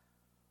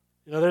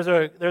You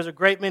know, there's a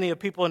great many of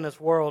people in this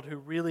world who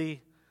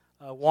really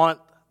want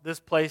this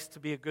place to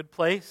be a good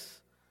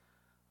place,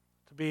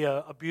 to be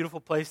a beautiful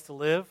place to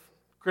live,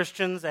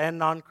 Christians and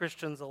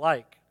non-Christians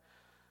alike.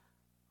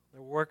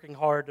 They're working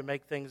hard to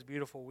make things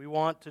beautiful. We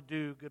want to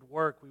do good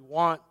work. We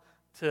want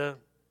to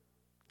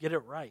get it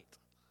right.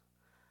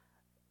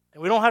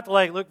 And we don't have to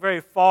look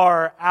very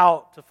far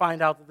out to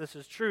find out that this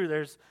is true.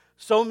 There's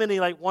so many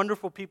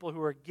wonderful people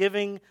who are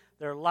giving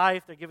their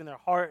life, they're giving their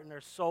heart and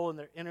their soul and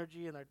their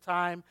energy and their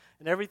time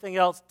and everything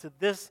else to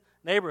this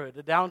neighborhood,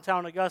 to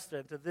downtown Augusta,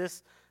 and to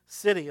this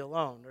city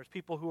alone. There's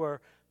people who are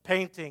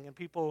painting and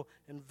people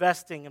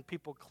investing and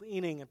people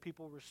cleaning and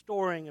people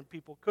restoring and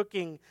people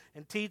cooking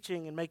and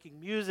teaching and making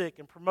music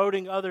and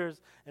promoting others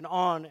and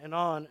on and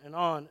on and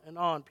on and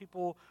on.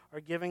 People are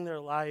giving their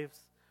lives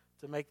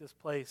to make this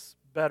place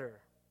better,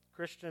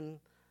 Christian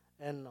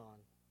and non.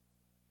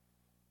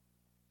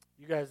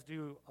 You guys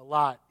do a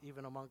lot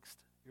even amongst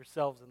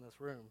yourselves in this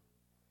room.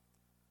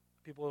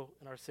 People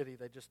in our city,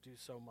 they just do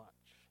so much.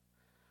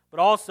 But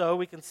also,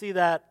 we can see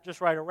that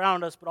just right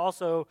around us, but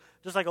also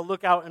just a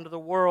look out into the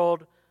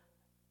world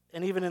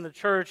and even in the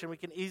church, and we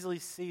can easily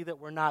see that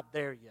we're not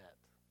there yet,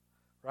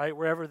 right?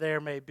 Wherever there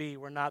may be,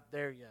 we're not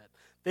there yet.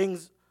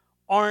 Things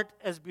aren't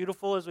as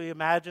beautiful as we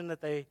imagine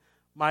that they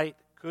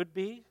could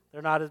be.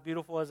 They're not as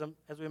beautiful as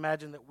we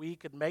imagine that we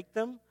could make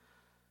them.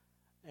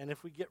 And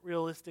if we get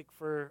realistic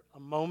for a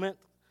moment,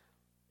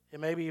 it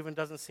maybe even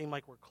doesn't seem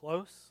like we're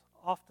close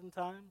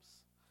oftentimes.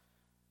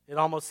 It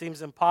almost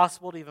seems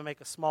impossible to even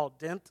make a small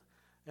dent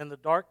in the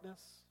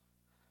darkness.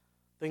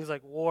 Things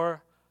like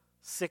war,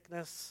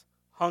 sickness,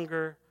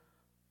 hunger,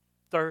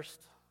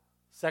 thirst,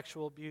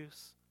 sexual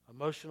abuse,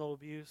 emotional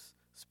abuse,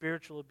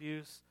 spiritual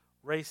abuse,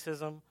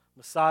 racism,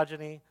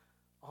 misogyny,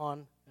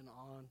 on and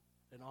on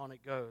and on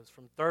it goes.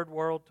 From third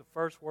world to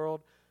first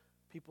world,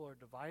 people are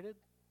divided.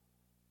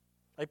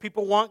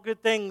 People want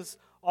good things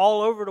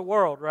all over the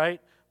world,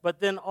 right? But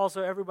then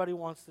also everybody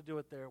wants to do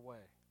it their way.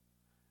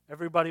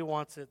 Everybody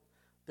wants it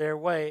their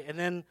way. And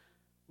then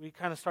we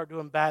kind of start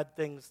doing bad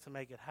things to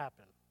make it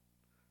happen,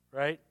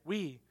 right?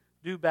 We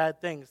do bad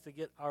things to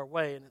get our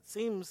way. And it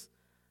seems,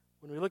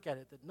 when we look at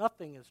it, that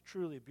nothing is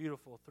truly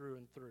beautiful through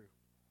and through.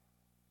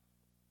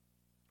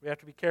 We have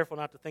to be careful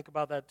not to think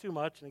about that too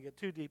much and get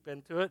too deep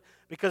into it,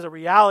 because a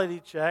reality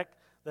check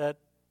that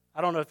I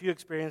don't know if you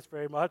experience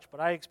very much, but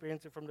I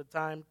experience it from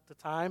time to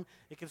time.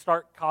 It can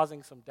start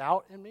causing some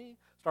doubt in me,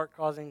 start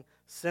causing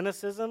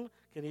cynicism,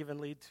 can even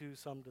lead to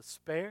some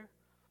despair.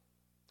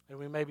 And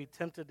we may be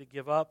tempted to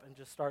give up and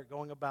just start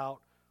going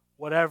about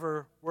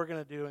whatever we're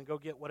going to do and go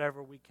get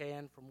whatever we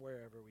can from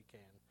wherever we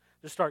can.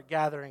 Just start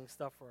gathering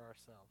stuff for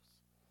ourselves.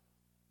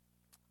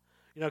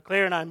 You know,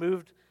 Claire and I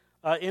moved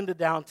into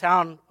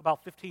downtown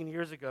about 15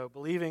 years ago,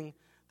 believing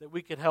that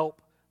we could help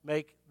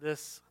make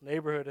this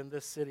neighborhood and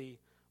this city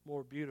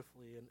more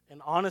beautifully.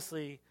 And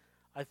honestly,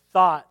 I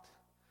thought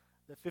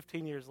that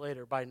 15 years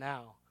later, by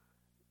now,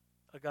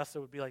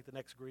 Augusta would be like the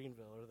next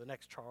Greenville or the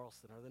next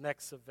Charleston or the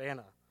next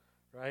Savannah,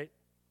 right?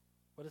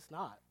 But it's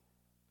not.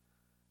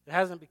 It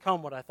hasn't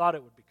become what I thought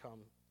it would become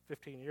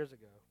 15 years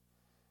ago.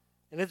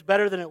 And it's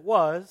better than it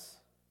was,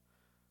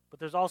 but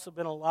there's also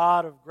been a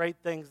lot of great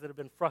things that have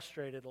been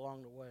frustrated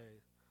along the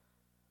way.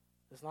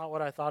 It's not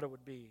what I thought it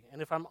would be.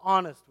 And if I'm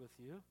honest with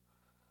you,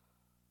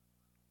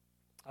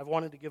 I've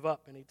wanted to give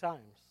up many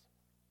times.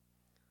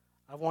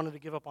 I've wanted to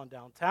give up on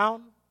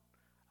downtown.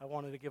 I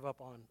wanted to give up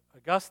on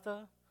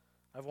Augusta.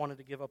 I've wanted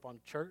to give up on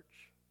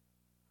church.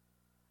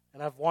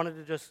 And I've wanted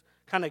to just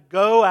kind of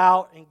go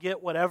out and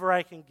get whatever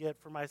I can get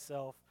for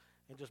myself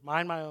and just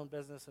mind my own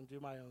business and do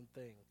my own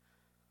thing,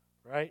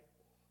 right?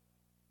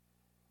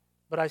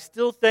 But I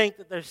still think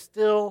that there's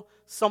still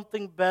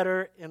something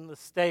better in the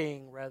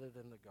staying rather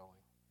than the going.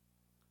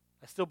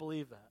 I still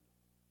believe that.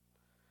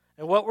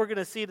 And what we're going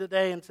to see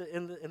today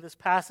in this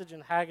passage in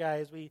Haggai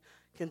as we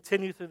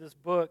continue through this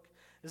book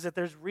is that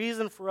there's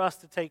reason for us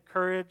to take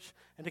courage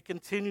and to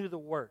continue the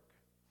work,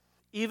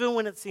 even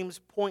when it seems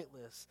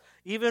pointless,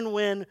 even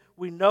when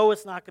we know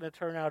it's not going to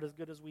turn out as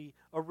good as we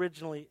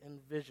originally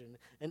envisioned,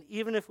 and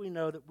even if we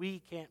know that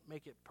we can't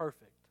make it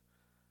perfect.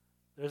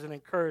 There's an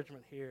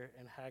encouragement here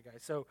in Haggai.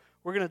 So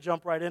we're going to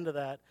jump right into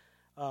that.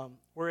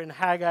 We're in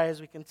Haggai as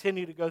we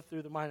continue to go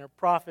through the minor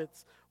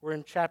prophets. We're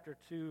in chapter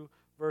 2,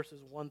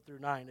 verses 1 through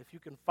 9. If you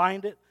can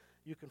find it,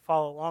 you can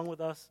follow along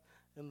with us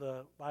in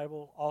the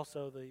Bible.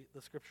 Also,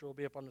 the scripture will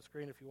be up on the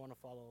screen if you want to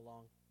follow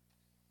along.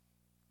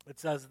 It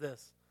says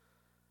this: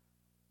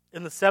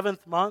 In the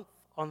 7th month,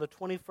 on the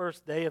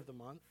 21st day of the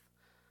month,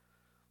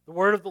 the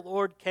word of the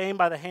Lord came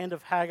by the hand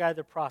of Haggai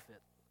the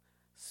prophet.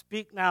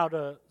 Speak now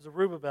to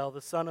Zerubbabel,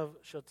 the son of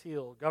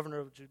Shealtiel, governor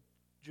of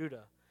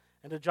Judah,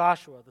 and to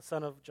Joshua, the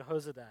son of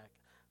Jehozadak,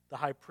 the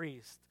high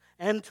priest,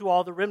 and to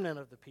all the remnant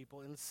of the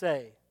people, and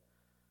say,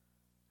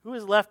 Who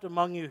is left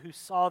among you who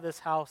saw this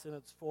house in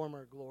its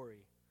former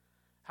glory?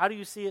 How do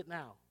you see it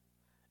now?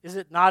 Is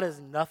it not as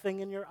nothing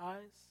in your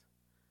eyes?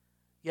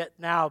 Yet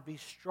now be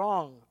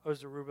strong, O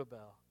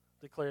Zerubbabel,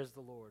 declares the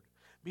Lord.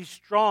 Be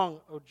strong,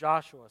 O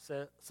Joshua,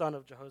 son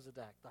of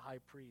Jehozadak, the high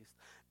priest.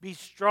 Be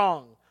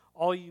strong,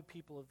 all you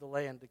people of the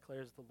land,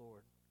 declares the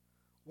Lord.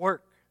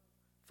 Work,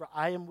 for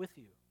I am with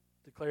you,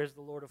 declares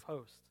the Lord of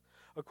hosts,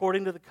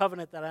 according to the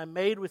covenant that I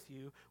made with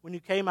you when you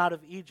came out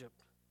of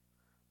Egypt.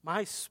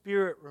 My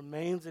spirit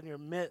remains in your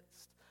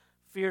midst.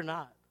 Fear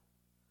not.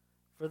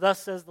 For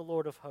thus says the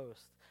Lord of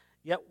hosts,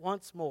 yet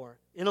once more,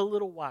 in a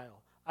little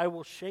while, I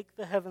will shake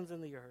the heavens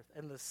and the earth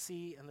and the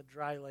sea and the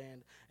dry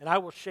land, and I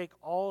will shake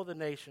all the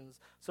nations,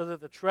 so that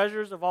the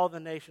treasures of all the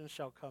nations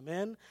shall come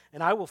in,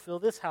 and I will fill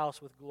this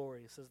house with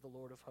glory, says the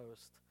Lord of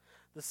hosts.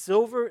 The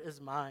silver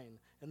is mine,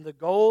 and the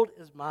gold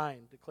is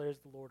mine, declares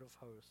the Lord of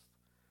hosts.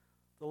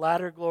 The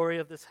latter glory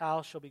of this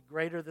house shall be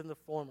greater than the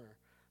former,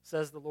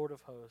 says the Lord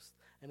of hosts,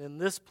 and in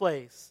this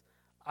place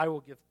I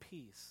will give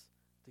peace,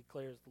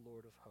 declares the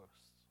Lord of hosts.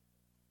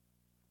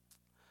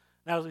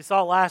 Now, as we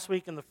saw last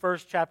week in the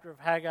first chapter of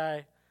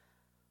Haggai,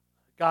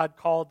 God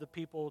called the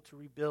people to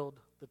rebuild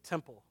the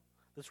temple.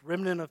 This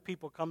remnant of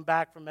people come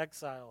back from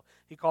exile.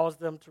 He calls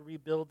them to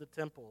rebuild the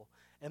temple,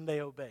 and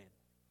they obeyed.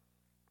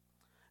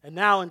 And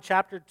now in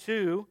chapter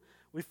 2,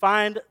 we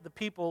find the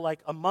people like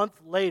a month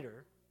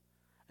later,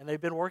 and they've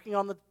been working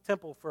on the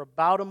temple for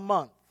about a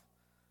month.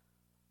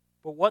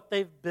 But what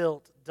they've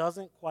built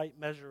doesn't quite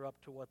measure up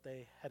to what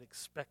they had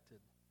expected.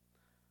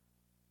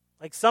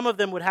 Like some of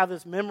them would have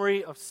this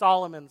memory of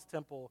Solomon's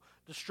temple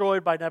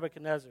destroyed by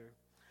Nebuchadnezzar.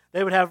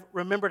 They would have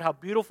remembered how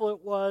beautiful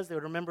it was. They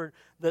would remember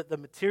the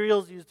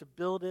materials used to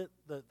build it,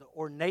 the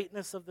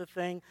ornateness of the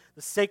thing,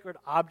 the sacred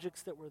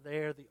objects that were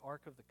there, the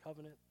Ark of the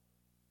Covenant.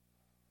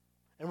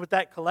 And with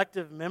that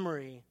collective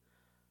memory,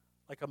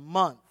 like a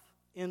month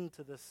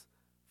into this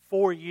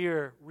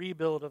 4-year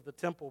rebuild of the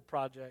temple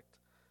project,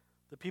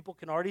 the people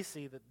can already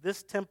see that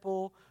this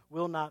temple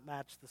will not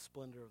match the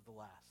splendor of the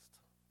last.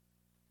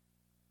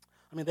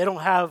 I mean, they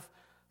don't have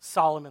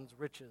Solomon's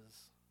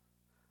riches.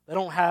 They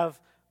don't have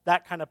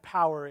that kind of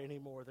power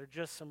anymore. They're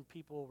just some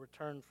people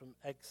returned from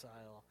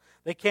exile.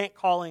 They can't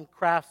call in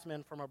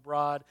craftsmen from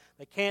abroad.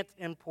 They can't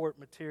import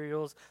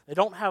materials. They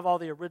don't have all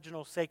the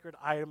original sacred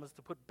items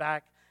to put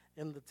back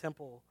in the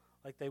temple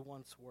like they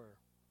once were.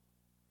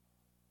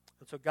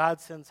 And so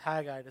God sends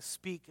Haggai to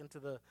speak into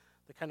the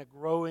kind of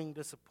growing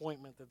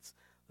disappointment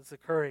that's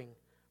occurring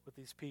with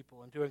these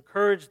people and to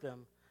encourage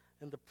them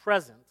in the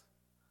present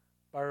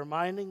by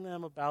reminding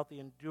them about the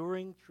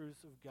enduring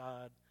truths of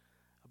God,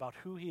 about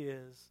who He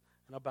is,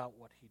 and about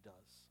what He does.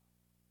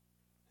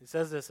 He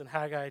says this in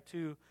Haggai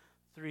 2,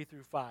 3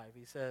 through 5.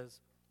 He says,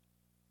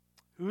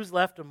 "Who's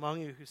left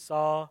among you who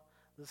saw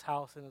this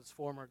house in its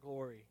former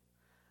glory?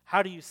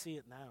 How do you see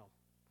it now?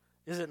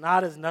 Is it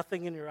not as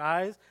nothing in your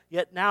eyes?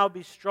 Yet now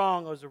be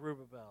strong, O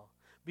Zerubbabel.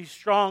 Be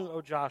strong,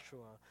 O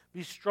Joshua.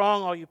 Be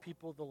strong, all you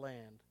people of the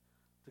land,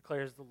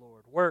 declares the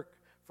Lord. Work,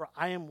 for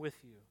I am with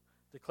you,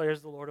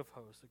 declares the Lord of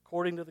hosts,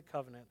 according to the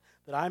covenant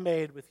that I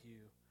made with you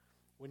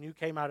when you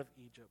came out of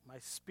Egypt. My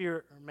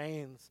spirit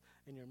remains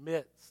in your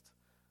midst.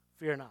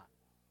 Fear not."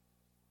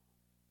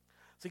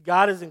 See,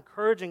 God is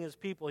encouraging His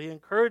people. He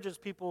encourages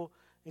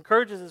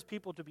His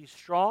people to be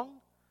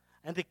strong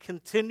and to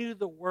continue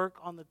the work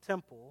on the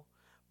temple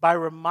by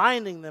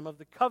reminding them of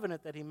the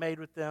covenant that He made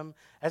with them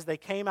as they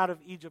came out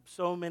of Egypt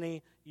so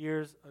many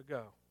years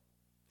ago.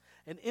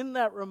 And in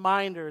that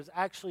reminder is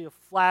actually a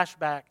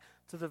flashback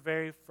to the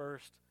very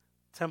first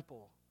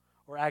temple,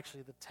 or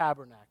actually the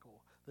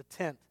tabernacle, the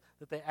tent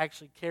that they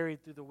actually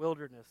carried through the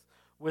wilderness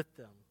with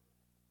them.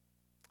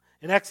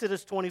 In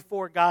Exodus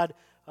 24, God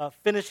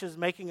finishes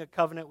making a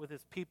covenant with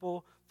His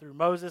people through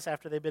Moses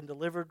after they've been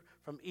delivered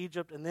from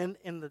Egypt. And then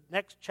in the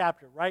next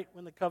chapter, right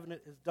when the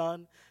covenant is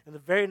done, in the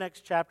very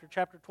next chapter,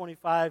 chapter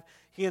 25,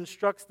 He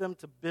instructs them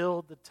to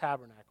build the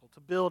tabernacle, to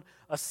build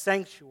a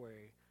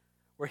sanctuary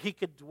where He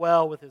could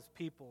dwell with His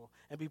people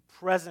and be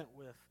present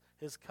with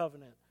His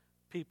covenant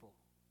people.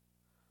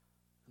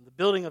 And the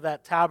building of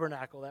that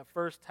tabernacle, that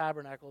first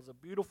tabernacle, is a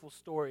beautiful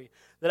story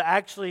that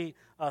actually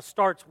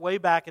starts way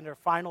back in their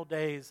final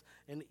days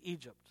in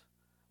Egypt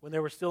when they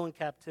were still in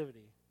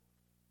captivity.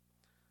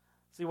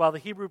 See, while the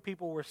Hebrew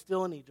people were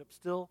still in Egypt,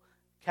 still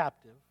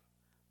captive,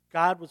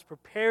 God was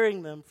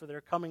preparing them for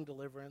their coming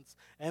deliverance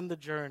and the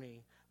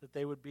journey that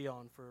they would be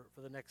on for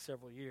the next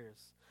several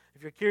years.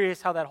 If you're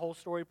curious how that whole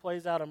story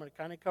plays out, I'm going to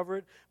kind of cover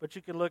it, but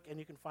you can look and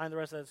you can find the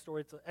rest of that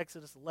story. It's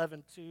Exodus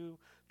 11:2,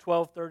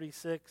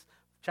 12:36,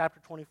 chapter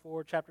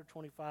 24, chapter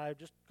 25.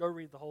 Just go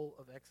read the whole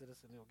of Exodus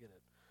and you'll get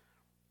it.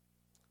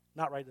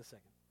 Not right this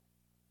second.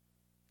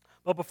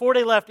 But before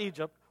they left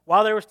Egypt,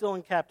 while they were still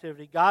in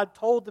captivity, God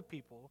told the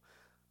people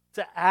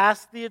to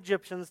ask the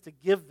Egyptians to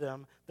give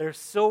them their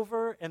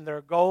silver and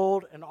their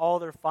gold and all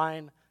their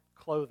fine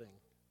clothing.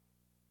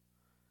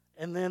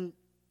 And then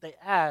they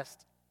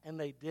asked, and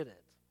they did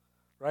it.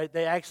 Right?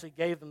 They actually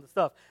gave them the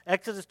stuff.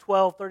 Exodus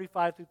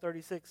 12:35 through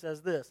 36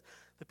 says this: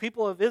 "The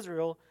people of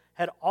Israel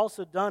had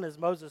also done as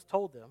Moses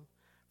told them,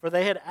 for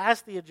they had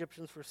asked the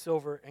Egyptians for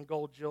silver and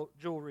gold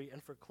jewelry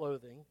and for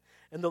clothing.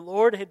 And the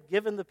Lord had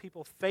given the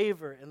people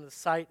favor in the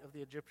sight of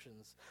the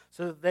Egyptians,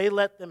 so that they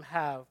let them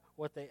have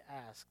what they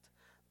asked.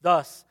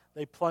 Thus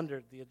they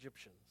plundered the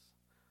Egyptians."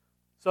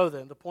 So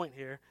then, the point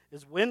here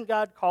is when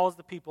God calls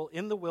the people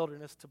in the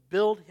wilderness to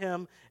build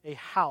him a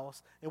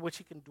house in which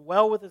he can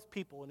dwell with his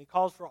people, and he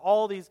calls for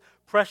all these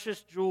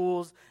precious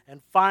jewels and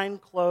fine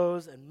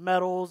clothes and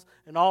metals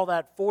and all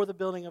that for the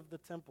building of the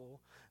temple,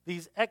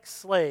 these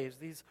ex-slaves,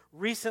 these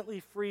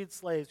recently freed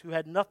slaves who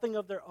had nothing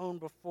of their own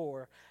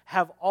before,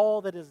 have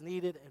all that is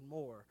needed and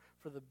more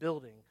for the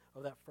building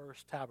of that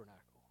first tabernacle.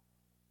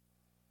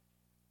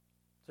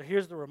 So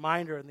here's the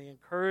reminder and the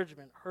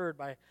encouragement heard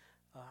by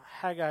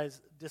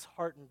Haggai's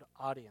disheartened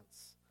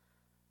audience.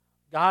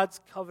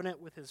 God's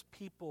covenant with his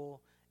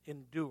people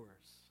endures.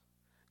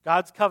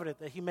 God's covenant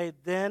that he made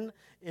then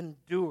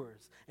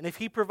endures. And if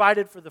he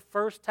provided for the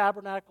first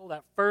tabernacle,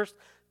 that first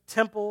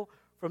temple,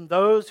 from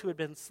those who had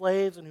been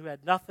slaves and who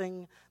had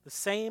nothing, the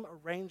same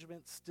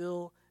arrangement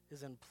still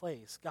is in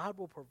place. God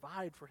will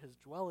provide for his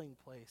dwelling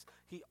place.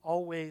 He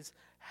always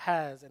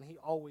has and he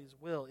always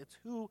will. It's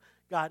who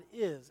God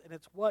is and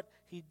it's what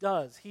he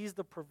does. He's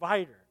the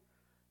provider.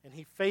 And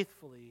he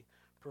faithfully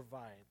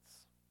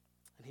provides.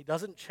 And he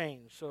doesn't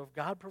change. So if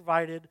God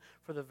provided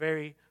for the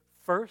very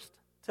first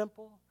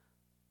temple,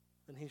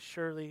 then he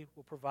surely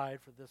will provide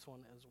for this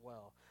one as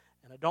well.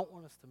 And I don't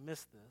want us to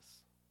miss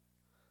this.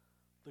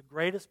 The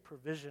greatest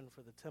provision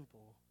for the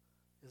temple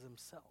is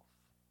himself.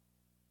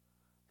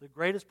 The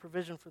greatest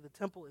provision for the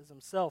temple is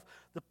himself.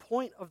 The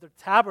point of the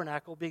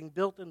tabernacle being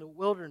built in the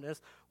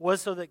wilderness was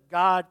so that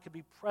God could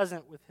be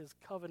present with his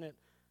covenant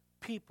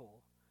people.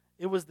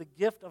 It was the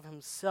gift of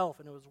himself,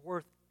 and it was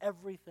worth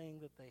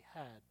everything that they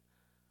had.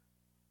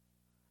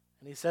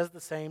 And he says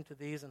the same to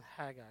these in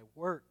Haggai.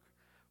 Work,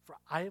 for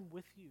I am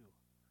with you.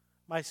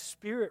 My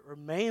spirit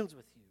remains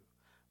with you.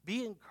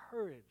 Be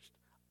encouraged.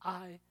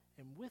 I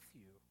am with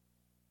you.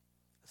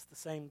 It's the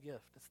same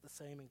gift. It's the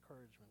same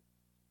encouragement.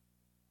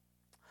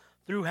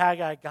 Through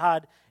Haggai,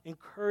 God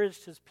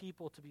encouraged his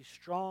people to be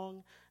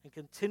strong and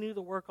continue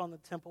the work on the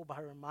temple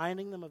by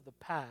reminding them of the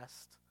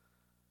past.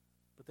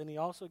 But then he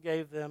also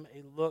gave them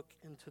a look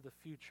into the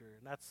future.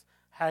 And that's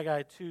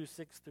Haggai 2,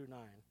 6 through 9.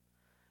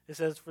 It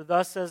says, For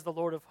thus says the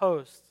Lord of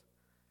hosts,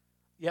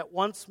 yet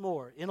once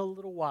more, in a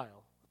little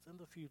while, it's in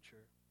the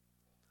future,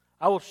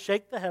 I will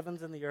shake the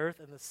heavens and the earth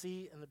and the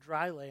sea and the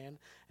dry land,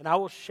 and I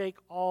will shake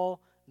all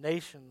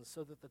nations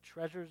so that the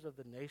treasures of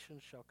the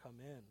nations shall come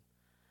in.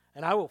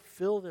 And I will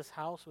fill this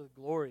house with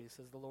glory,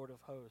 says the Lord of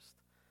hosts.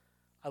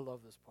 I love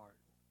this part.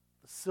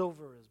 The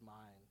silver is mine.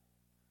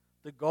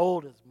 The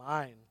gold is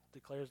mine,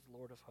 declares the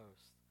Lord of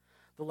hosts.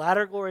 The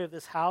latter glory of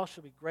this house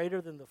shall be greater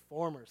than the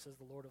former, says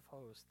the Lord of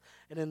hosts.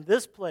 And in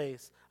this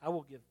place I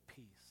will give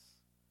peace,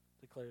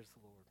 declares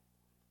the Lord.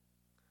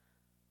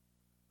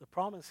 The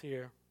promise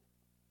here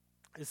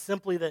is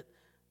simply that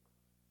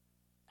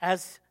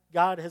as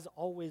God has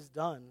always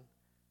done,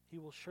 he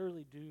will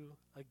surely do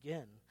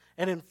again,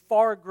 and in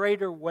far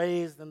greater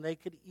ways than they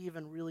could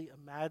even really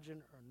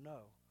imagine or know.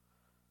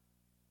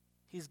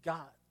 He's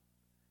God.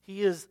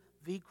 He is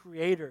the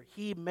creator.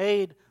 He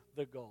made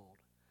the gold.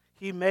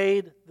 He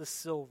made the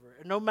silver.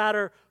 And no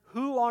matter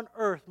who on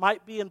earth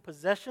might be in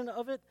possession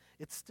of it,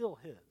 it's still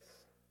his.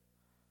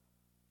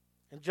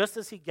 And just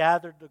as he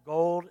gathered the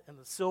gold and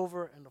the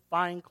silver and the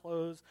fine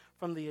clothes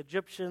from the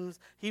Egyptians,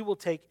 he will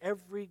take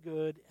every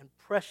good and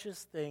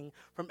precious thing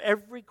from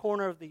every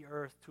corner of the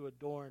earth to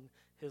adorn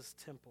his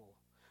temple,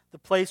 the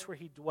place where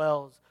he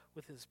dwells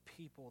with his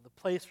people, the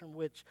place from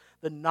which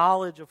the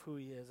knowledge of who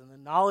he is and the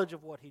knowledge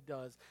of what he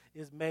does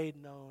is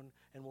made known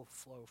and will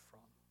flow from.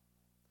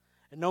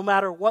 And no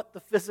matter what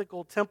the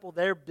physical temple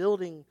they're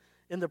building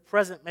in the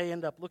present may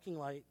end up looking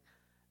like,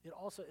 it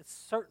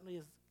certainly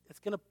is. It's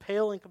going to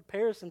pale in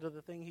comparison to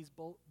the thing he's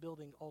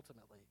building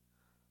ultimately,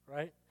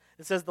 right?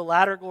 It says the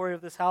latter glory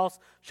of this house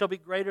shall be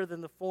greater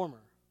than the former.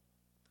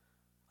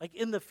 Like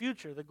in the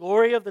future, the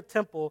glory of the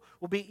temple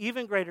will be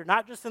even greater,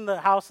 not just in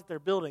the house that they're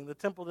building, the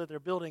temple that they're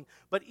building,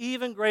 but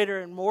even greater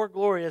and more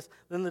glorious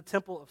than the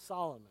temple of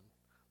Solomon,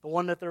 the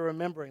one that they're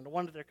remembering, the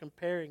one that they're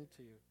comparing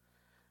to.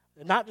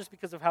 And not just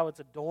because of how it's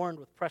adorned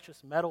with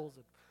precious metals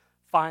and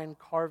fine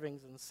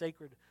carvings and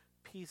sacred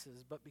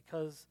pieces, but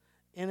because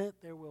in it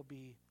there will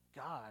be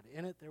God.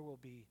 In it there will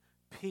be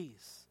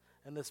peace,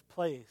 and this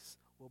place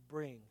will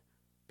bring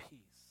peace.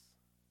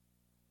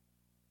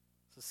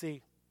 So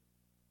see,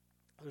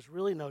 there's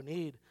really no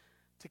need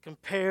to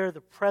compare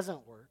the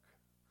present work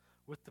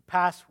with the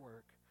past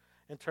work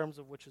in terms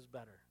of which is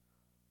better.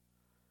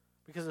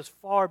 Because it's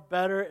far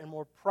better and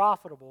more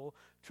profitable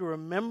to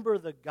remember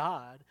the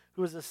God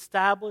who has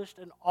established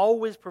and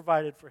always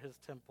provided for his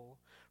temple,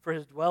 for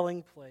his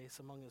dwelling place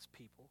among his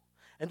people,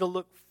 and to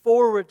look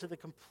forward to the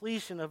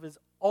completion of his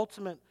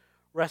ultimate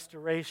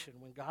restoration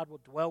when God will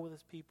dwell with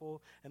his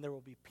people and there will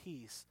be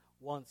peace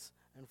once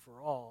and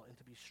for all, and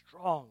to be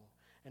strong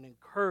and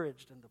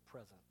encouraged in the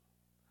present,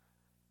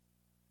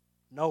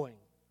 knowing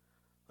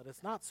that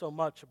it's not so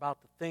much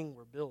about the thing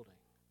we're building,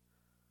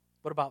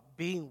 but about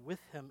being with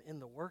him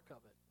in the work of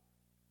it,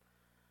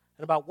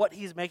 and about what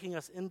he's making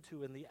us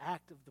into in the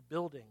act of the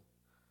building,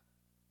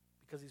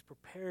 because he's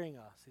preparing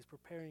us, he's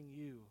preparing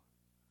you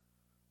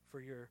for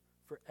your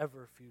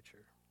forever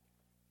future.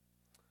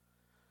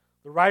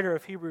 The writer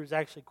of Hebrews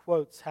actually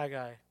quotes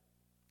Haggai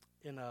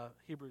in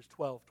Hebrews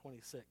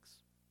 12:26.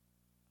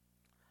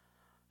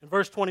 In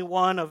verse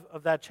 21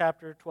 of that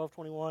chapter,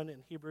 12:21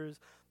 in Hebrews,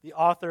 the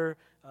author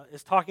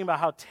is talking about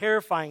how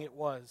terrifying it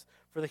was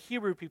for the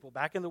Hebrew people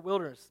back in the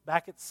wilderness,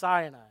 back at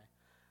Sinai.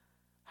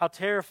 How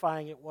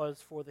terrifying it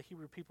was for the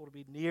Hebrew people to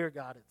be near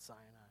God at Sinai,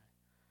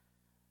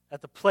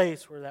 at the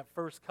place where that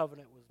first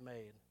covenant was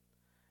made.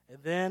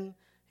 And then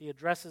he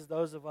addresses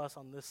those of us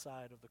on this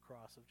side of the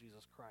cross of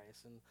Jesus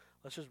Christ. And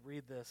let's just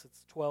read this.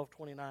 It's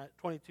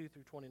 22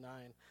 through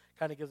 29.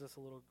 Kind of gives us a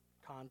little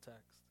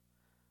context.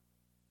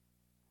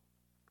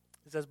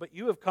 It says, "But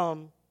you have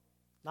come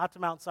not to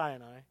Mount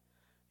Sinai,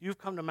 you've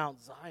come to Mount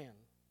Zion,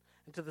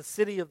 and to the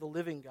city of the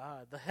living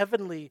God, the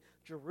heavenly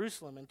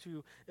Jerusalem, and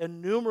to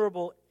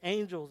innumerable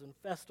angels in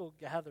festal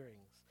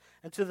gatherings,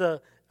 and to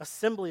the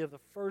assembly of the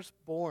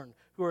firstborn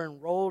who are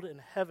enrolled in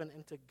heaven,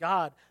 and to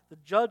God, the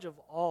judge of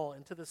all,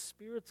 and to the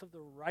spirits of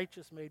the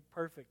righteous made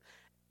perfect,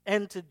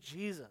 and to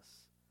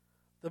Jesus,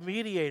 the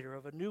mediator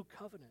of a new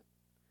covenant,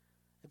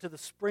 and to the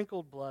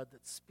sprinkled blood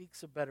that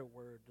speaks a better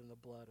word than the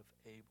blood of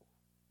Abel.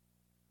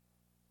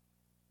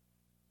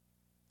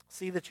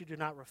 See that you do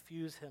not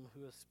refuse him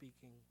who is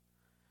speaking.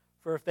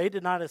 For if they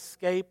did not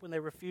escape when they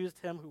refused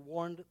him who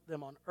warned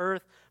them on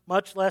earth,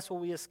 much less will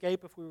we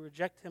escape if we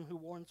reject him who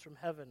warns from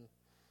heaven.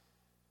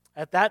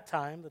 At that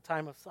time, the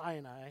time of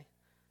Sinai,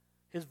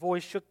 his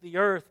voice shook the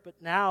earth,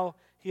 but now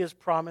he has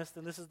promised,"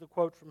 and this is the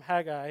quote from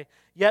Haggai,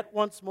 "Yet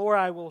once more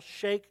I will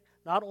shake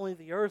not only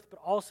the earth, but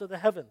also the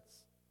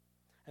heavens."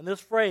 And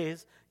this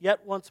phrase,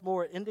 "yet once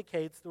more,"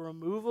 indicates the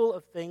removal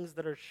of things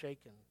that are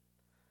shaken.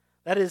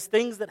 That is,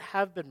 things that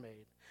have been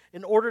made,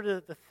 in order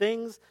that the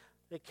things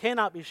that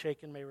cannot be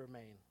shaken may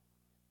remain.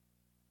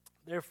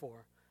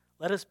 Therefore,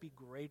 let us be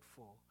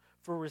grateful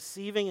for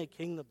receiving a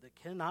kingdom that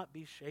cannot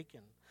be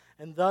shaken,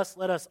 and thus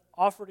let us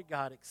offer to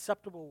God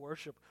acceptable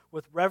worship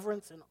with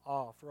reverence and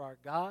awe, for our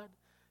God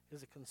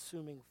is a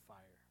consuming fire.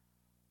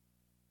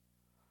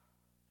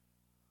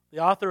 The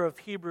author of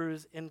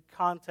Hebrews, in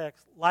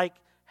context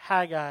like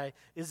Haggai,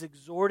 is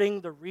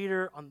exhorting the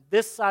reader on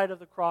this side of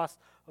the cross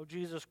of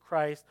Jesus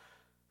Christ,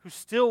 who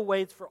still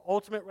waits for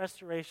ultimate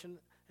restoration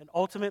and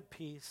ultimate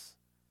peace.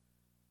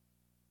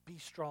 Be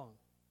strong.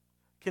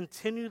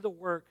 Continue the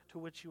work to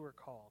which you were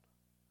called.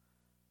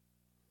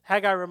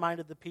 Haggai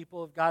reminded the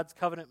people of God's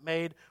covenant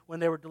made when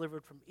they were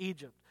delivered from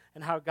Egypt,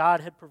 and how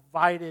God had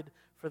provided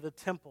for the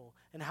temple,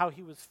 and how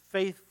he was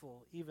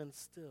faithful even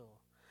still.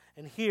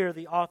 And here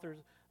the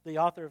author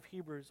of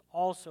Hebrews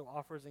also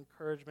offers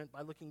encouragement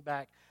by looking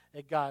back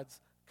at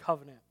God's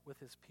covenant with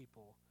his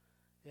people.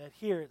 Yet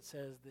here it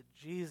says that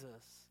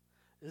Jesus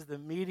is the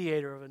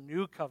mediator of a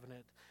new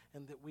covenant,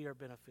 and that we are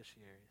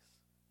beneficiaries.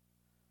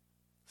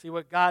 See,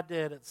 what God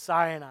did at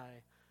Sinai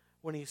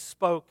when he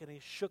spoke and he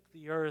shook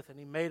the earth and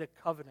he made a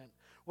covenant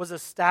was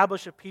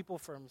establish a people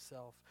for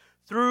himself,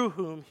 through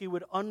whom he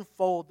would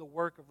unfold the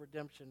work of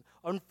redemption,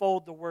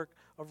 unfold the work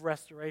of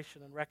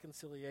restoration and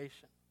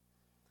reconciliation.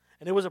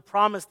 And it was a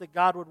promise that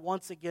God would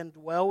once again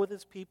dwell with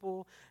his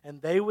people,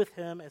 and they with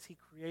him, as he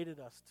created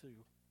us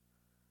to.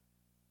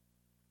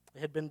 It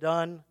had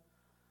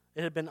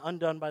been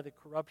undone by the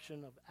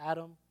corruption of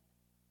Adam,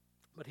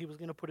 but he was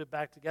going to put it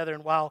back together.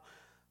 And while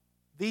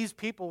these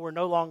people were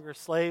no longer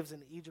slaves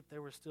in Egypt, they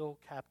were still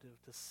captive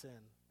to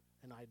sin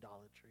and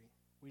idolatry.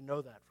 We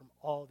know that from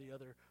all the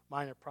other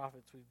minor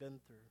prophets we've been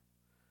through.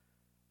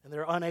 And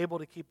they're unable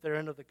to keep their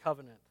end of the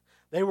covenant.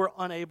 They were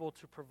unable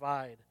to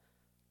provide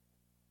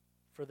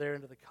for their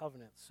end of the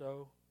covenant,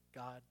 so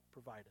God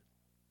provided.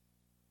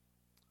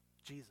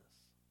 Jesus,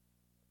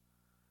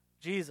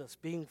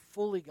 being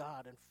fully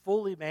God and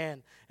fully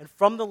man, and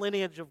from the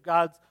lineage of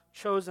God's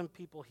chosen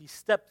people, he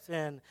steps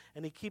in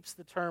and he keeps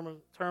the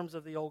terms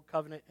of the old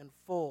covenant in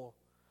full.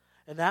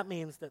 And that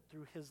means that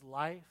through his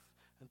life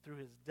and through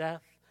his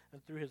death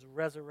and through his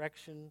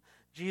resurrection,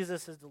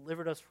 Jesus has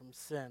delivered us from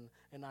sin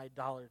and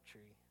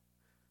idolatry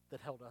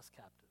that held us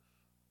captive.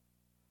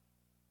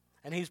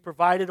 And he's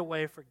provided a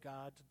way for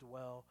God to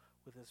dwell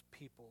with his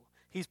people.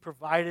 He's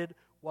provided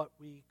what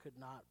we could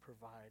not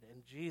provide.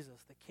 And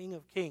Jesus, the King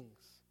of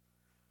Kings,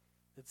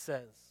 it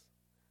says,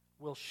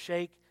 will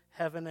shake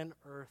heaven and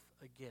earth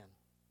again.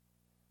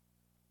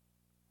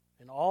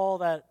 And all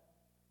that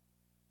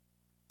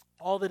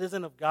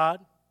isn't of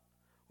God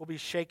will be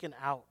shaken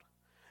out.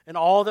 And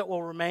all that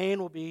will remain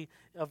will be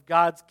of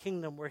God's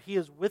kingdom, where he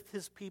is with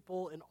his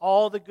people, and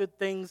all the good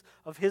things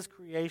of his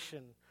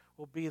creation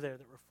will be there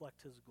that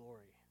reflect his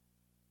glory.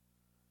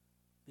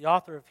 The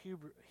author of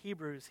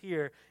Hebrews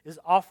here is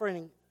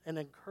offering an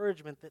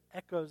encouragement that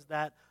echoes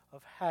that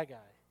of Haggai.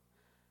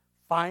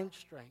 Find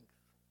strength.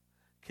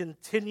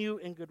 Continue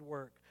in good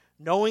work,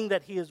 knowing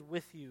that he is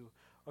with you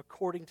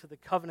according to the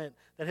covenant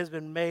that has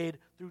been made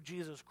through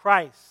Jesus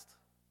Christ,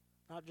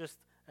 not just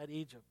at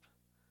Egypt,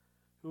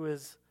 who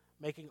is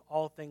making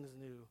all things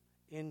new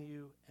in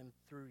you and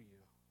through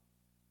you.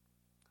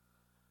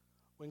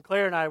 When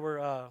Claire and I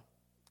were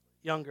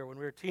younger, when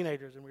we were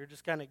teenagers and we were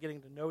just kind of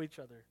getting to know each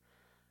other,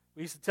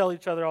 we used to tell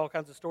each other all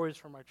kinds of stories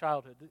from our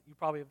childhood. You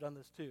probably have done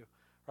this too,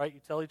 right? You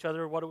tell each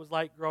other what it was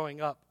like growing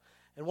up.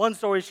 And one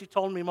story she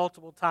told me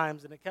multiple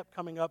times, and it kept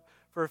coming up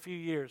for a few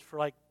years,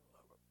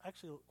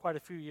 actually quite a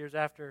few years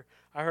after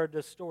I heard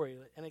this story.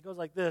 And it goes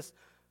like this.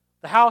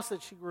 The house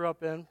that she grew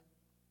up in,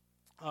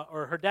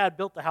 or her dad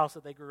built the house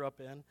that they grew up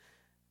in,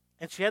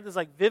 and she had this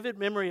vivid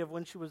memory of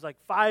when she was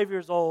 5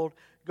 years old,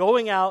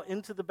 going out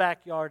into the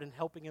backyard and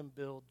helping him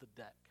build the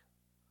deck,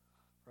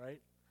 right?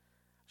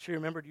 She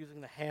remembered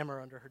using the hammer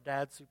under her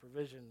dad's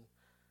supervision.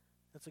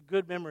 That's a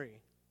good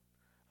memory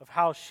of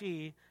how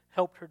she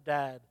helped her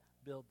dad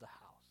build the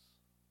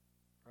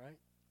house, right?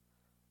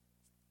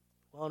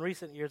 Well, in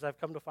recent years,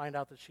 I've come to find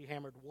out that she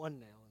hammered one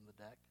nail in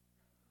the deck.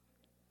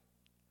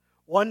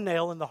 One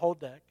nail in the whole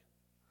deck.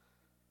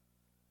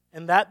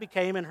 And that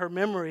became in her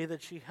memory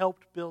that she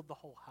helped build the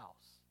whole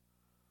house,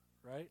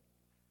 right?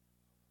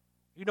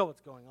 You know what's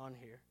going on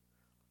here.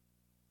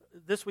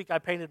 This week I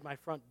painted my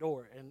front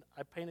door, and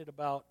I painted it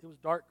was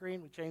dark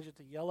green. We changed it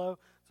to yellow.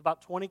 It's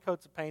about 20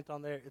 coats of paint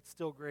on there. It's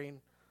still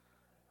green.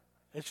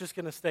 It's just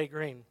going to stay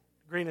green,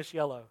 greenish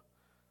yellow.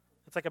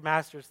 It's like a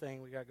master's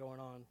thing we got going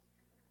on.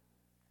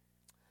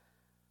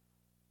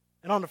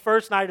 And on the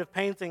first night of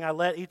painting, I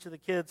let each of the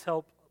kids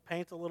help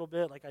paint a little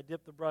bit. I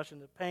dipped the brush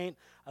into paint.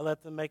 I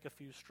let them make a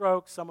few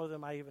strokes. Some of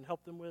them I even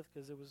helped them with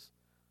because it was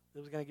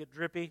going to get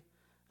drippy.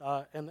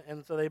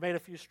 And so they made a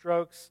few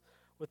strokes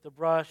with the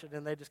brush, and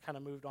then they just kind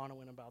of moved on and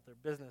went about their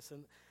business.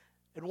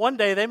 And one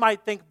day they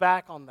might think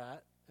back on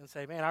that and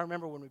say, man, I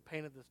remember when we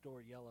painted this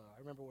door yellow. I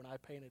remember when I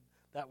painted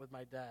that with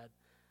my dad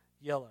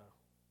yellow,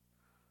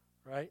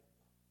 right?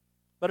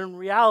 But in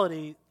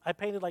reality, I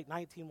painted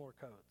 19 more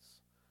coats.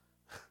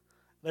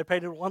 They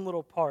painted one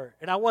little part.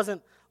 And I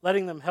wasn't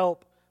letting them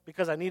help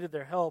because I needed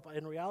their help.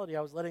 In reality,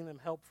 I was letting them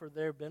help for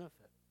their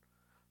benefit,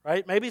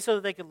 right? Maybe so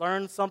that they could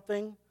learn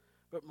something,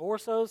 but more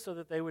so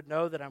that they would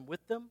know that I'm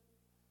with them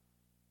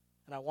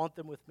and I want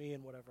them with me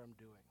in whatever I'm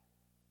doing.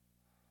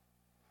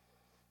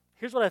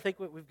 Here's what I think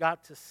we've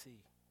got to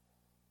see.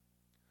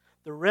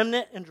 The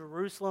remnant in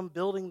Jerusalem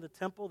building the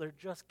temple, they're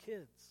just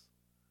kids.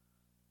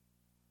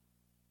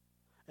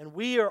 And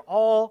we are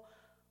all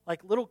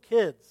like little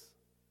kids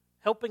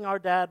helping our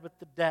dad with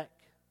the deck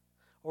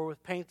or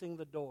with painting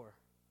the door.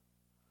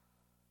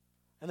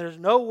 And there's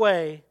no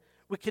way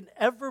we can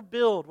ever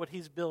build what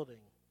he's building.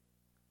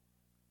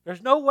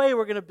 There's no way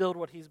we're going to build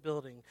what he's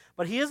building.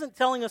 But he isn't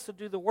telling us to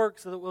do the work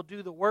so that we'll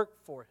do the work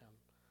for him.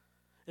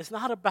 It's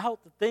not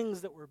about the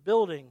things that we're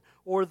building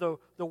or the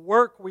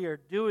work we are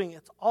doing.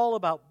 It's all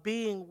about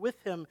being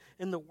with him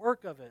in the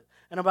work of it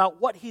and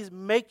about what he's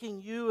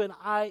making you and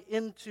I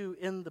into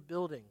in the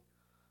building.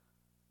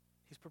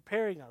 He's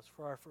preparing us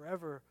for our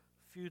forever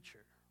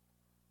future.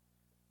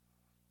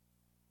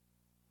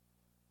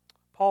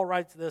 Paul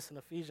writes this in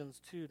Ephesians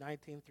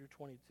 2:19 through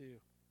 22.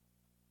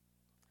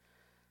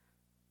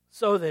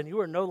 So then, you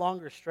are no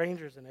longer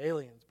strangers and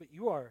aliens, but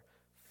you are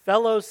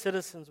fellow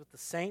citizens with the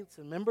saints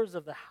and members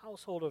of the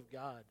household of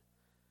God,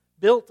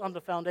 built on the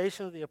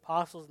foundation of the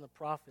apostles and the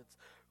prophets,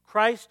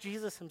 Christ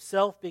Jesus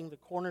himself being the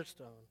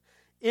cornerstone,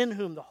 in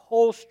whom the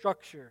whole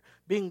structure,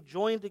 being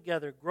joined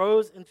together,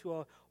 grows into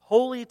a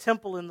holy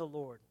temple in the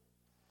Lord.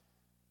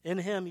 In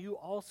him you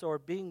also are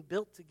being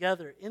built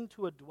together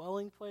into a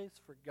dwelling place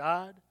for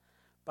God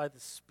by the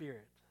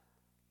Spirit.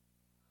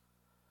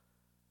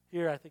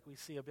 Here I think we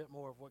see a bit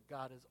more of what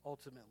God is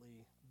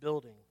ultimately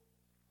building.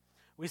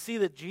 We see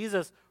that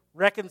Jesus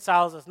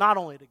reconciles us not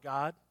only to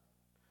God,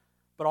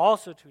 but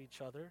also to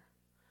each other,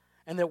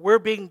 and that we're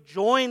being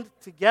joined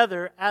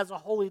together as a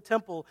holy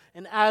temple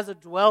and as a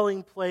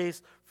dwelling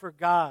place for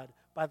God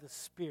by the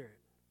Spirit.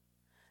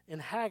 In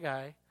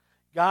Haggai,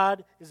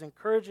 God is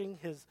encouraging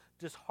his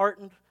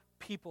disheartened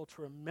people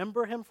to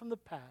remember him from the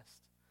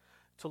past,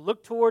 to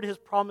look toward his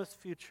promised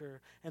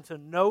future, and to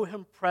know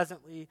him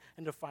presently,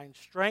 and to find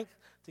strength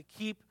to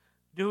keep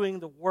doing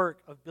the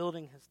work of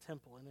building his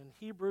temple. And in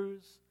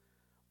Hebrews,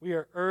 we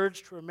are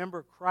urged to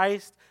remember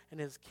Christ and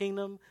his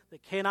kingdom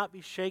that cannot be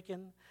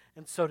shaken,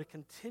 and so to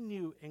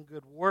continue in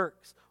good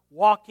works,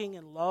 walking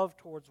in love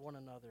towards one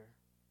another.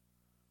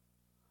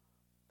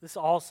 This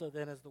also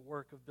then is the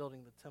work of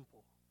building the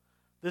temple.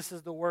 This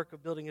is the work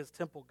of building his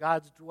temple,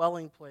 God's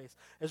dwelling place,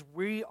 as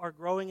we are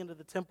growing into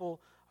the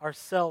temple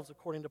ourselves,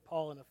 according to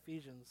Paul in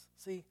Ephesians.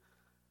 See,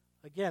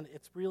 again,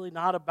 it's really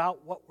not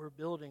about what we're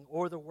building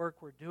or the work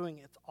we're doing.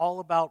 It's all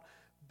about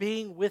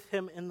being with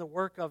him in the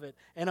work of it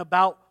and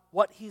about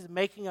what he's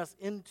making us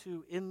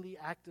into in the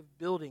act of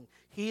building.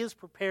 He is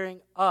preparing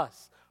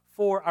us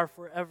for our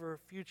forever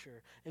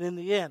future. And in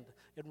the end,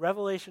 in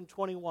Revelation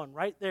 21,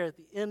 right there at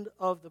the end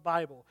of the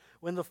Bible,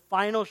 when the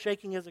final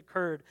shaking has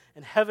occurred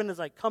and heaven is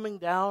coming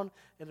down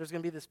and there's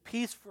going to be this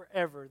peace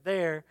forever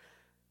there,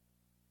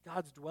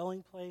 God's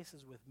dwelling place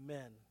is with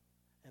men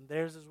and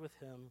theirs is with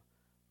him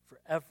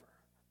forever.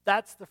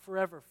 That's the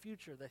forever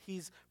future that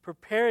he's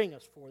preparing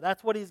us for.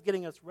 That's what he's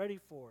getting us ready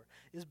for,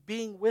 is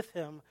being with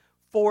him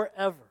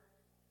forever.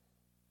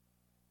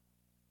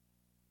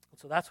 And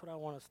so that's what I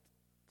want us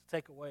to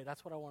take away.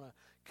 That's what I want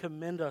to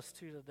commend us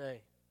to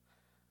today.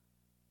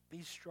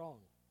 Be strong.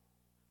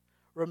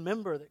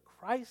 Remember that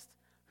Christ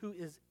who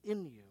is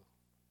in you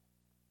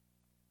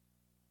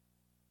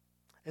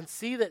and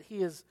see that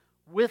he is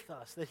with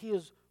us, that he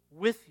is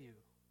with you,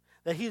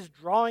 that he is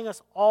drawing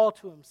us all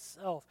to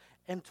himself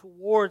and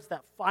towards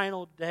that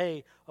final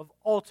day of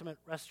ultimate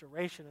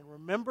restoration. And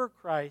remember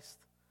Christ,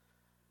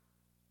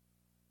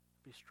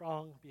 be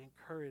strong, be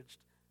encouraged,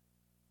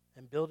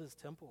 and build his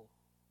temple.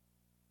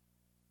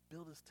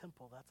 Build his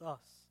temple, that's us.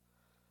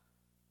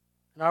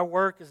 And our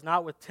work is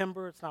not with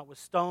timber, it's not with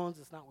stones,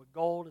 it's not with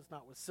gold, it's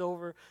not with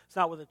silver, it's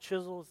not with a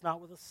chisel, it's not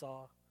with a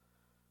saw,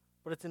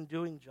 but it's in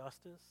doing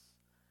justice,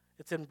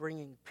 it's in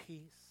bringing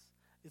peace,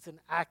 it's in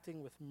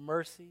acting with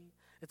mercy,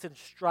 it's in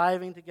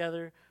striving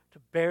together to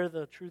bear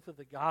the truth of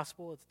the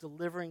gospel, it's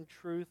delivering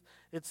truth,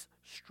 it's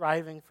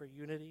striving for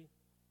unity.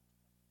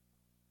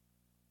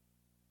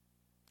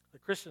 The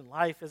Christian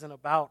life isn't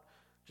about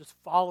just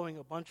following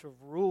a bunch of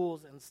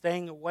rules and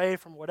staying away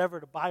from whatever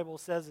the Bible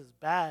says is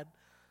bad.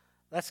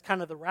 That's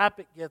kind of the rap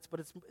it gets, but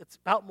it's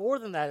about more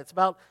than that. It's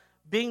about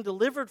being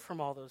delivered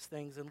from all those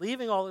things and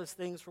leaving all those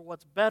things for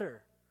what's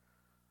better.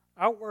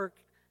 Our work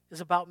is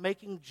about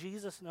making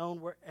Jesus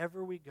known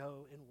wherever we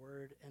go in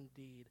word and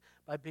deed,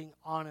 by being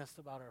honest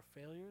about our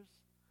failures,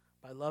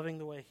 by loving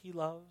the way he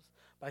loves,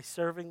 by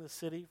serving the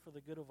city for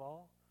the good of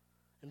all,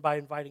 and by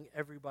inviting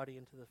everybody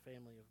into the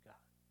family of God.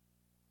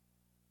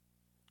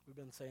 We've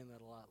been saying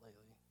that a lot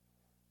lately.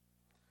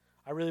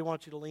 I really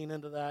want you to lean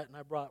into that, and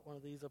I brought one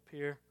of these up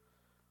here.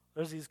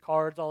 There's these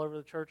cards all over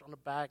the church on the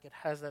back. It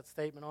has that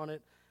statement on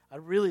it. I'd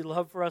really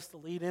love for us to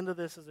lead into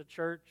this as a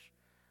church.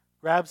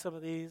 Grab some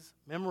of these,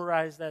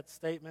 memorize that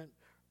statement,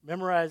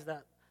 memorize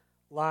that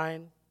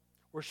line.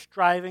 We're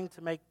striving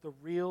to make the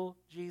real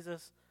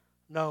Jesus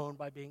known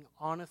by being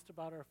honest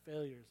about our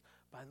failures,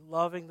 by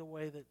loving the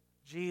way that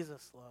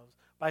Jesus loves,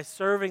 by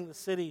serving the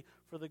city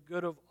for the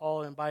good of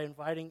all, and by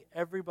inviting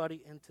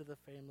everybody into the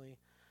family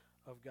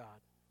of God.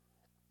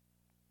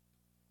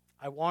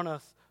 I want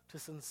us to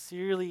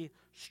sincerely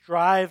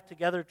strive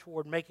together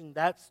toward making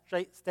that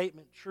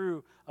statement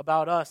true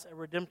about us at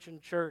Redemption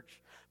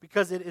Church,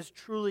 because it is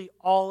truly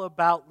all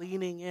about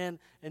leaning in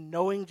and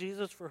knowing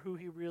Jesus for who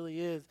he really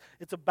is.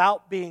 It's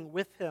about being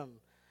with him.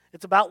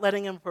 It's about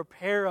letting him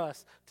prepare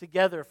us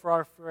together for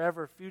our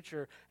forever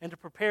future and to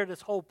prepare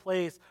this whole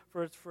place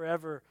for its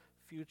forever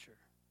future.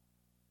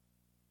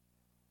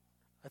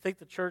 I think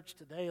the church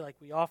today, like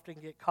we often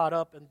get caught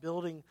up in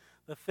building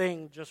the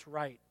thing just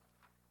right.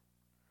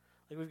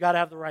 Like we've got to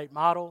have the right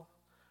model,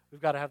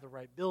 we've got to have the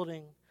right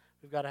building,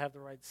 we've got to have the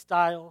right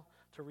style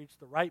to reach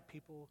the right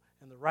people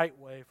in the right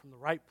way from the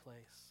right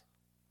place.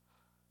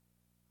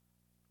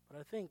 But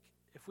I think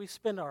if we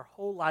spend our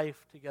whole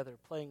life together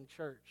playing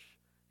church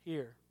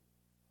here,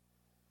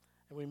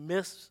 and we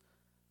miss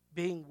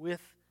being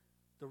with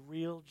the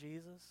real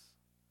Jesus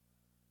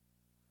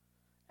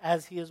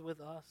as he is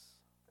with us,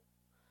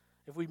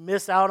 if we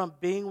miss out on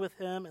being with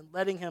him and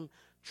letting him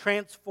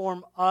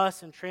transform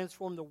us and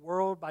transform the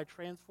world by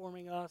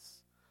transforming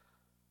us,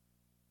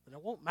 then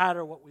it won't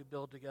matter what we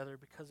build together,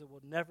 because it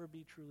will never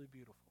be truly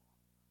beautiful.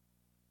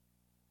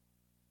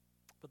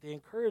 But the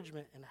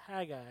encouragement in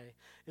Haggai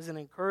is an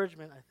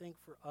encouragement, I think,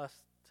 for us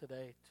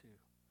today too.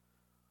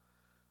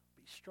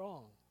 Be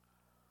strong.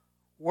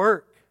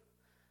 Work.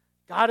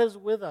 God is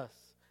with us.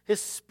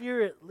 His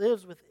Spirit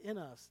lives within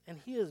us, and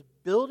he is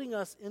building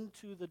us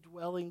into the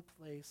dwelling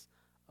place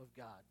of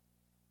God.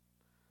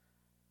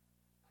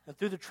 And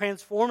through the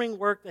transforming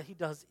work that he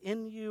does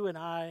in you and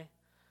I,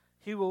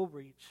 he will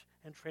reach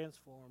and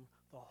transform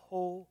the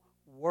whole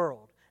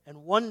world.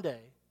 And one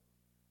day,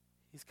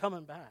 he's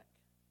coming back.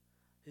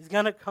 He's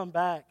going to come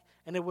back,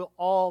 and it will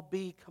all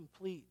be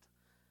complete.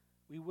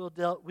 We will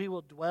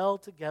dwell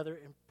together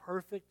in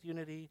perfect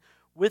unity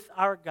with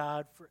our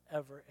God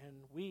forever. And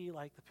we,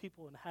 like the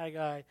people in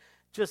Haggai,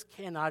 just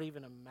cannot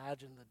even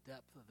imagine the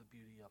depth of the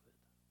beauty of it.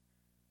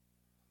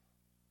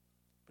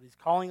 But he's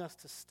calling us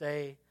to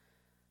stay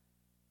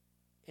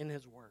in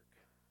his work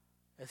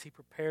as he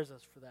prepares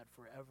us for that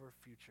forever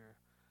future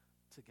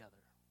together.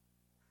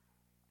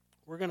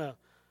 We're going to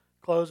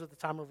close with the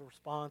time of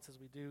response as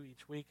we do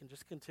each week and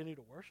just continue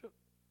to worship.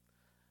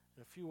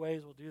 In a few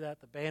ways we'll do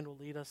that. The band will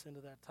lead us into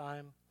that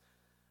time.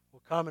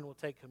 We'll come and we'll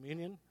take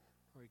communion,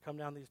 where you come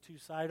down these two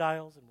side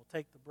aisles and we'll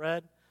take the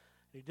bread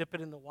and you dip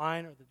it in the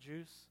wine or the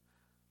juice.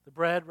 The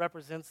bread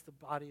represents the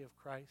body of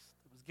Christ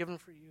that was given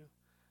for you,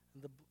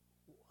 and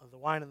the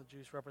wine and the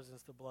juice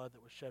represents the blood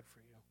that was shed for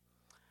you.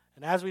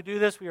 And as we do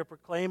this, we are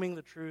proclaiming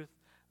the truth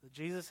that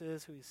Jesus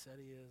is who he said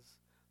he is,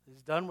 that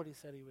he's done what he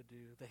said he would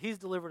do, that he's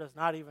delivered us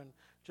not even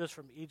just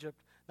from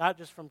Egypt, not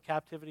just from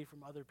captivity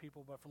from other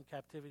people, but from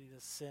captivity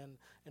to sin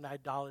and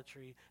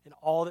idolatry and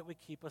all that would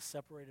keep us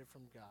separated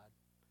from God.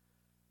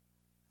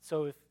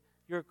 So if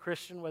you're a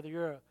Christian, whether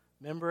you're a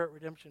member at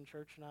Redemption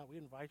Church or not, we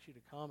invite you to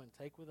come and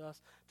take with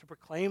us, to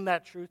proclaim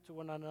that truth to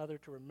one another,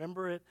 to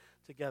remember it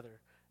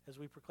together as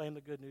we proclaim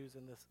the good news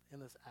in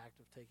this act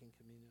of taking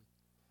communion.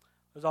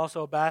 There's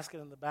also a basket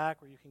in the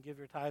back where you can give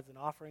your tithes and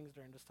offerings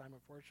during this time of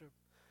worship.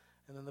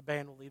 And then the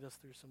band will lead us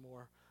through some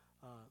more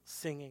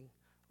singing.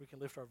 We can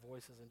lift our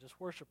voices and just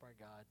worship our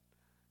God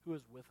who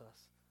is with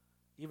us,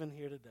 even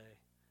here today,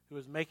 who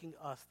is making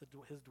us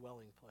his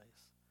dwelling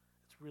place.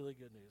 It's really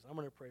good news. I'm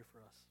going to pray for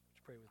us. Would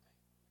you pray with me?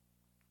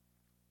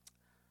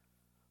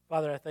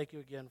 Father, I thank you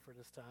again for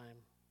this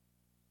time.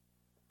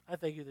 I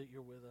thank you that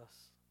you're with us.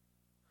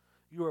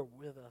 You are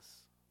with us.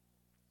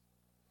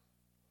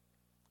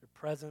 You're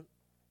present.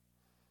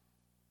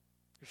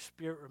 Your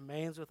Spirit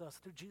remains with us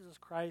through Jesus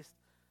Christ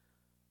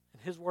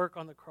and his work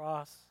on the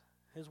cross,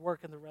 his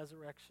work in the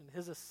resurrection,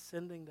 his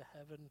ascending to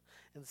heaven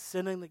and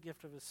sending the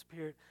gift of his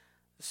Spirit.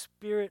 The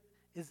Spirit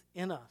is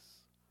in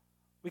us.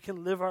 We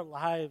can live our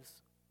lives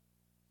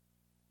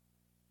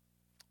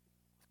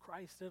with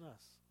Christ in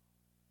us,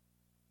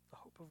 the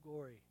hope of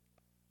glory.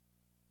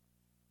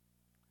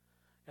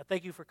 God,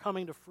 thank you for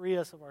coming to free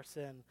us of our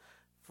sin,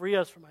 free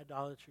us from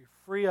idolatry,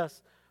 free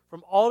us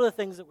from all the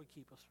things that would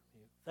keep us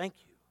from you. Thank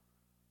you.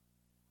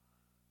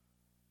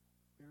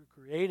 We were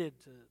created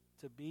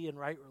to be in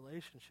right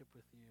relationship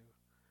with you.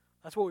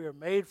 That's what we were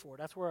made for.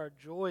 That's where our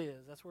joy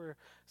is. That's where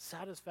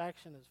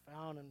satisfaction is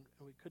found, and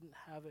we couldn't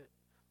have it,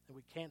 and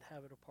we can't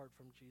have it apart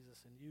from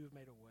Jesus, and you've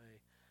made a way.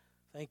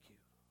 Thank you.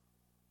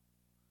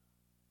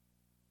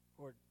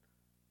 Lord,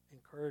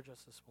 encourage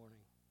us this morning.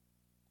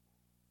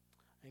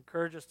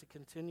 Encourage us to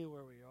continue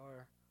where we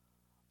are.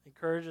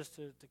 Encourage us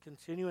to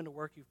continue in the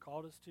work you've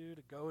called us to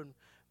go and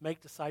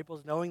make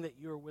disciples, knowing that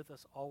you are with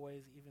us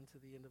always, even to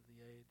the end of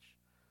the age.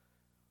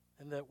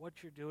 And that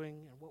what you're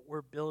doing and what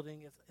we're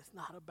building, it's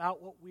not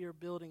about what we are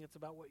building, it's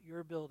about what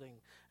you're building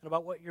and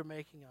about what you're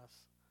making us.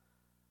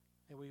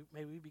 And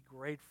may we be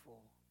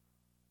grateful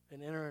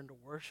and enter into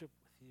worship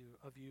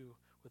with you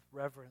with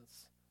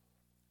reverence.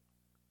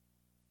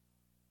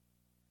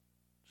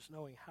 Just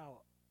knowing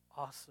how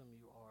awesome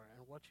you are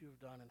and what you've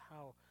done and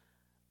how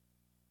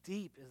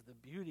deep is the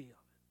beauty of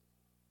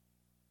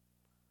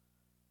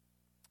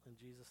it. In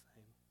Jesus'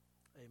 name,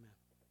 amen.